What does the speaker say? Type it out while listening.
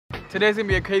Today's gonna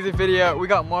be a crazy video. We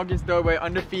got Marcus Dorway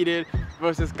undefeated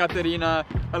versus Katarina,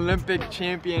 Olympic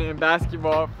champion in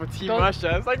basketball for Team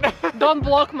Russia. It's like that. Don't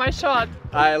block my shot.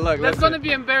 Alright, look, that's gonna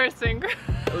be embarrassing.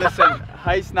 Listen,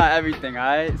 height's not everything,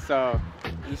 alright? So,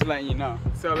 just letting you know.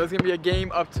 So, there's gonna be a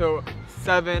game up to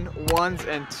 7 1s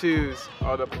and 2s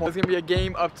are the points. There's gonna be a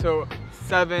game up to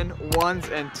 7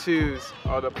 1s and 2s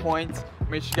are the points.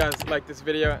 Make sure you guys like this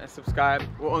video and subscribe.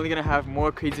 We're only gonna have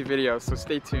more crazy videos, so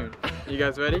stay tuned. You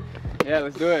guys ready? Yeah,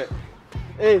 let's do it.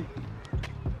 Hey,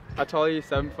 how tall are you?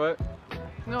 7 foot?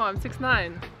 No, I'm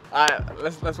 6'9". Alright,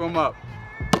 let's warm up.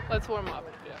 Let's warm up.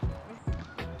 Yeah.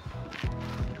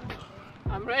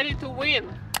 I'm ready to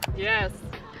win. Yes.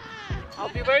 I'll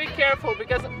be very careful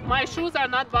because my shoes are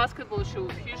not basketball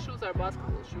shoes. His shoes are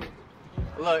basketball shoes.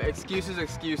 Look, excuses,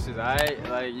 alright?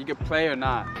 Like, you can play or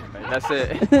not. Like, that's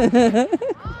it.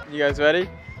 You guys ready?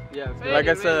 Yeah. Ready, like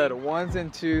I said, 1s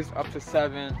and 2s up to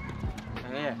 7.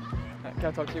 And yeah. Can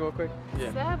I talk to you real quick?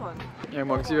 Yeah. 7. Yeah,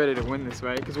 Marcus, you ready to win this,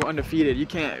 right? Because we're undefeated. You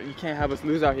can't have us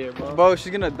lose out here, bro. Bro,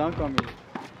 she's gonna dunk on me.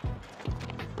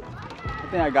 I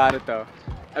think I got it though.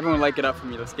 Everyone like it up for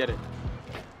me. Let's get it.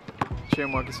 Cheer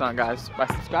Marcus on, guys, by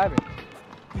subscribing.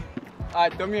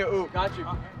 Alright, throw me a oop. Got you.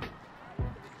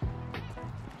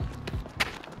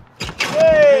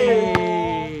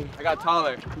 Hey! I got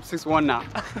taller. I'm 6'1" now.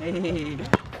 Hey.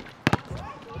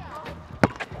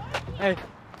 Hey.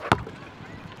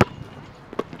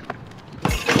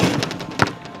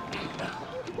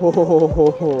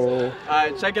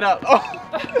 Alright, check it out. Oh.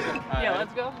 Yeah,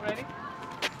 let's go. Ready?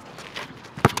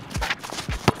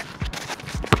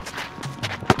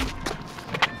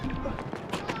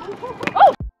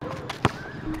 Oh!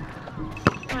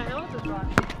 My nose is dry.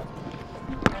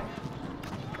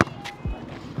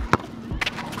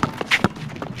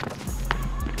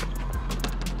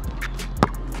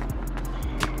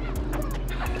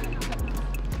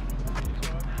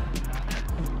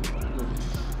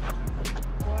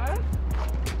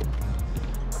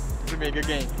 It's gonna be a good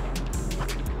game.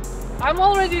 I'm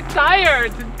already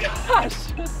tired.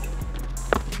 Gosh.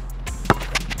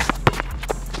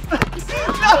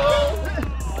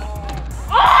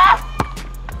 Ah!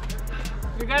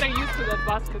 We gotta used to that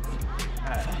basket.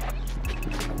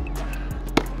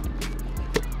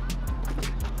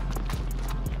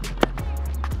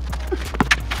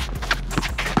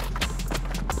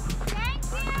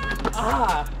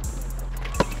 Ah!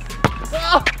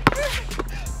 Oh!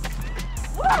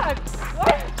 What?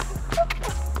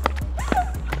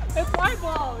 It's my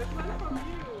ball. It went from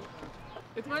you.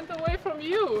 It went away from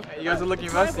you. Hey, you guys are looking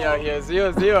rusty out here.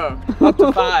 0-0. Up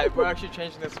to 5. We're actually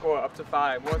changing the score. Up to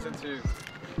 5. 1s and 2s.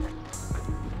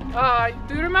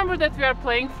 Do you remember that we are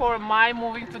playing for my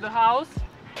moving to the house?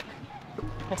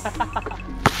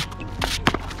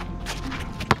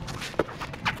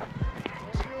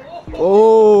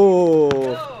 Oh,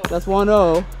 that's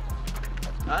 1-0.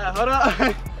 Alright, hold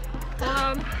on.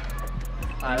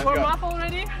 You warm up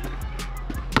already?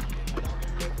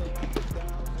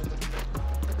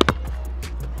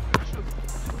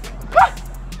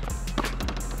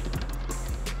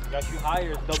 Got you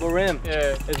higher, it's double rim.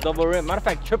 Yeah. It's double rim. Matter of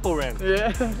fact, triple rim.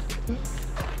 Yeah. That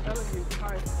would be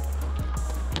hard.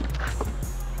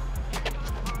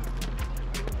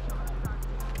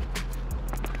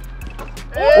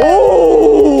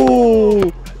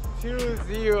 Oh!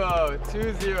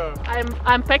 2-0.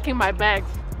 I'm packing my bags.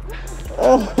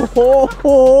 Oh!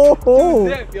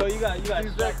 Yo, you got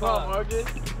Come on, Marcus.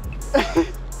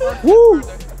 Woo!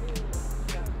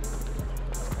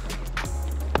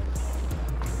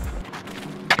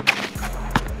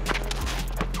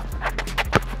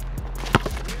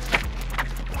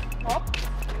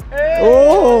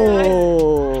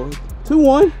 Oh!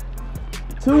 2-1.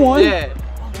 2-1. Yeah.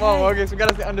 Come on, Marcus. We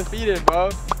gotta stay undefeated, bro.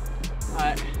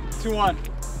 Alright. 2-1.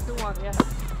 2-1, yeah.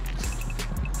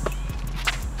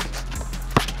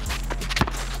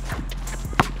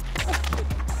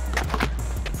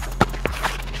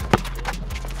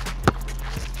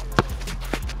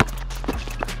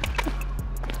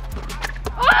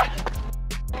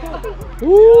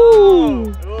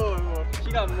 Ooh! Ooh. She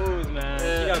got moves, man.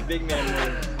 Yeah. She got big man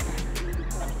moves.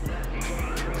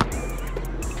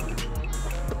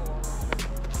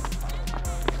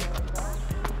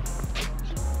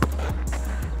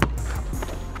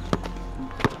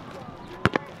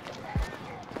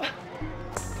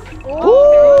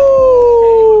 Ooh!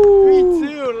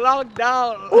 3-2. Locked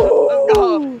down. Let's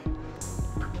go.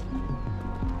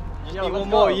 You need one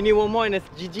more. You need one more, and it's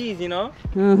GG's, you know.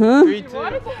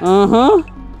 3-2.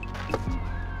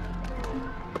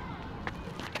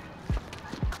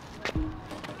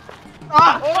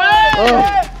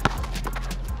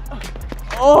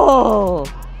 Oh!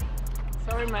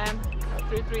 Sorry, man.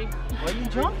 3-3. Why are you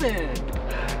jumping?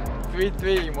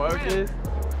 3-3, Marcus.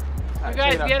 You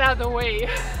guys get out of the way.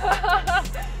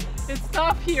 It's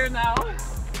tough here now.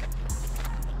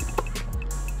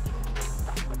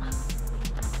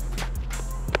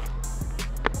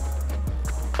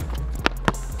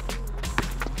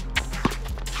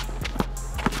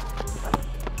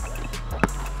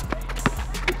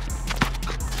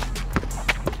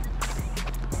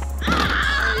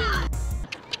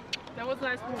 That was a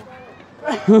nice move.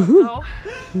 No.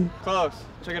 Close.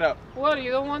 Check it out. What,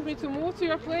 you don't want me to move to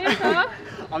your place, huh?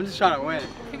 I'm just trying to win.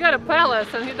 He got a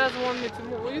palace and he doesn't want me to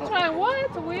move. Are you trying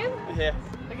what? To win? Yeah.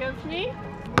 Against me?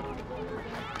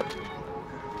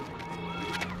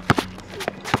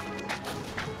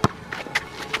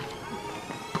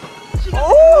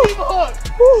 Oh!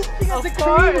 Of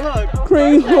course.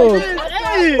 Crane hook.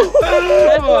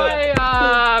 That's my,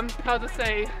 how to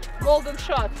say, golden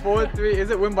shot. 4-3. Is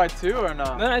it win by 2 or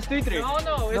not? No, it's 3-3.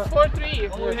 No, it's 4-3.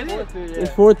 Oh, Is it? 4-3,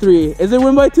 It's 4-3. Is it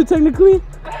win by 2 technically?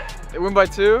 It win by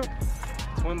 2?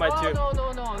 It's win by 2. No,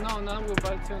 not win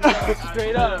by 2. No.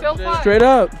 Straight up. Still fine. Straight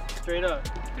up. Straight up.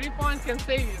 3 points can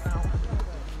save you now.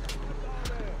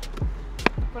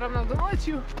 But I'm not gonna let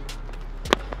you.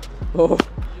 Oh.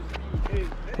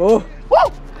 Oh.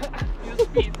 Use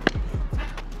speed.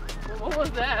 What was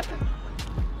that?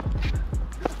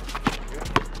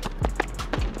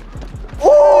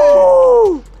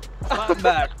 Oh! Hot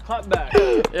back. Hot back.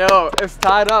 Yo, it's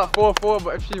tied up 4-4,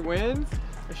 but if she wins,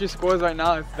 if she scores right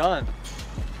now, it's done.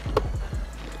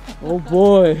 Oh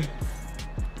boy.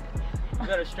 You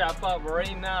gotta strap up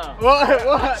right now.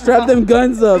 What? Strap them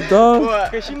guns up, dog.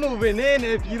 What? Cause she moving in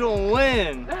if you don't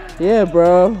win. Yeah,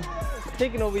 bro.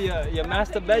 Taking over your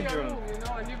master bedroom. You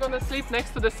know, and you're gonna sleep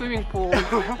next to the swimming pool.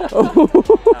 Oh.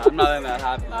 Nah, I'm not letting that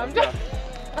happen. I'm Let's just,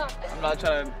 go. I'm not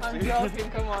trying to. I'm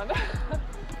joking, come on.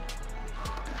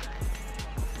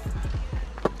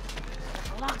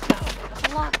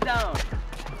 Lockdown.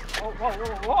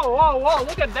 Whoa,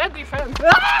 look at that defense.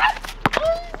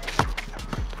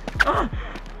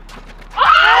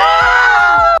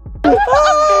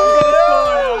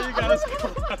 You gotta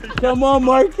score. Come on,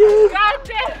 Marcus. God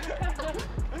damn!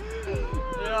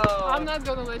 Yo. I'm not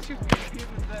gonna let you give me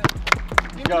that.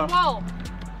 Give me Go. the ball.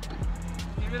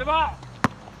 Give me the ball.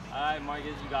 Alright,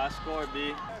 Marcus, you gotta score,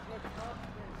 B.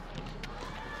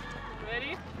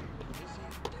 Ready?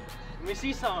 Let me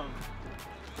see something.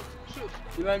 Shoot.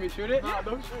 You let me shoot it? No.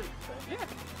 Don't shoot. Yeah.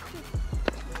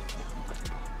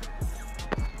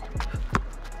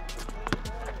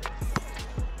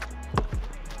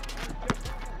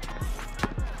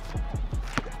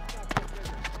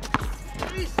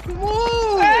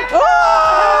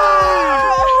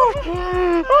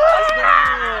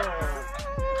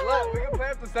 Look, we can play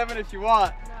up to 7 if you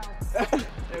want. Hey,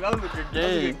 that was a good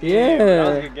game. That was a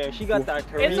Yeah. good game. She got that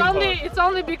Kareem It's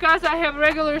only because I have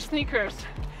regular sneakers,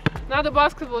 not the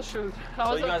basketball shoes.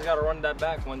 So you guys gotta run that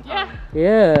back one Yeah. time.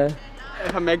 Yeah.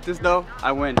 If I make this though,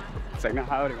 I win. Second,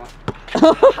 how do you want?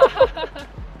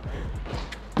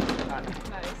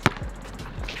 Nice.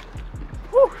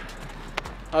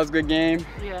 That was a good game.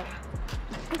 Yeah.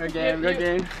 Good game, good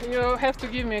game. You have to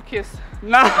give me a kiss.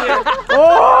 Nah.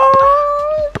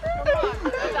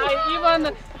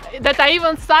 That I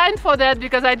even signed for that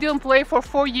because I didn't play for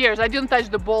 4 years. I didn't touch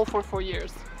the ball for 4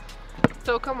 years.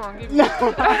 So come on, give me.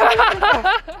 Come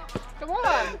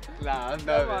on. Nah, I'm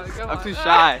nervous. come I'm on. too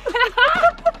shy.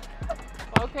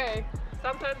 Okay.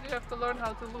 Sometimes you have to learn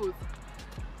how to lose.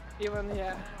 Even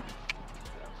yeah.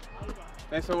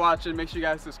 Thanks for watching. Make sure you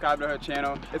guys subscribe to her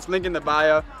channel. It's linked in the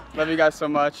bio. Love you guys so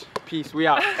much. Peace. We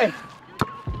out. Hey.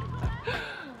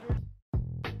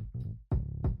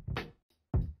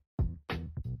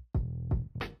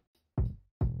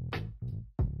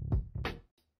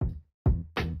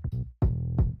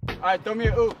 Alright, throw me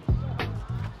a oop.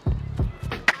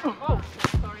 Oh,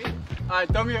 sorry. Alright,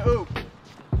 throw me a oop.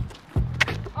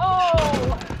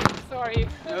 Oh, sorry.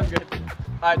 That was good.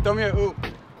 Alright, throw me a oop.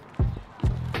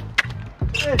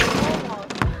 Nice.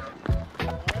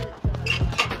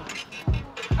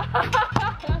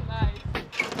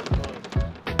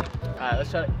 Alright, let's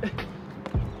try to...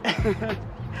 I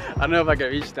don't know if I can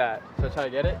reach that. Should I try to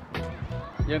get it?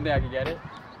 You don't think I can get it?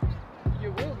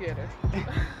 You will get it.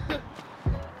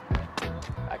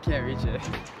 I can't reach it.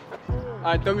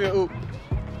 Alright, throw me a oop.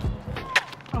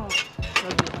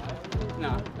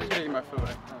 Nah, I'm just getting my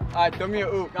foot. Alright, throw me a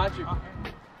oop. Got you.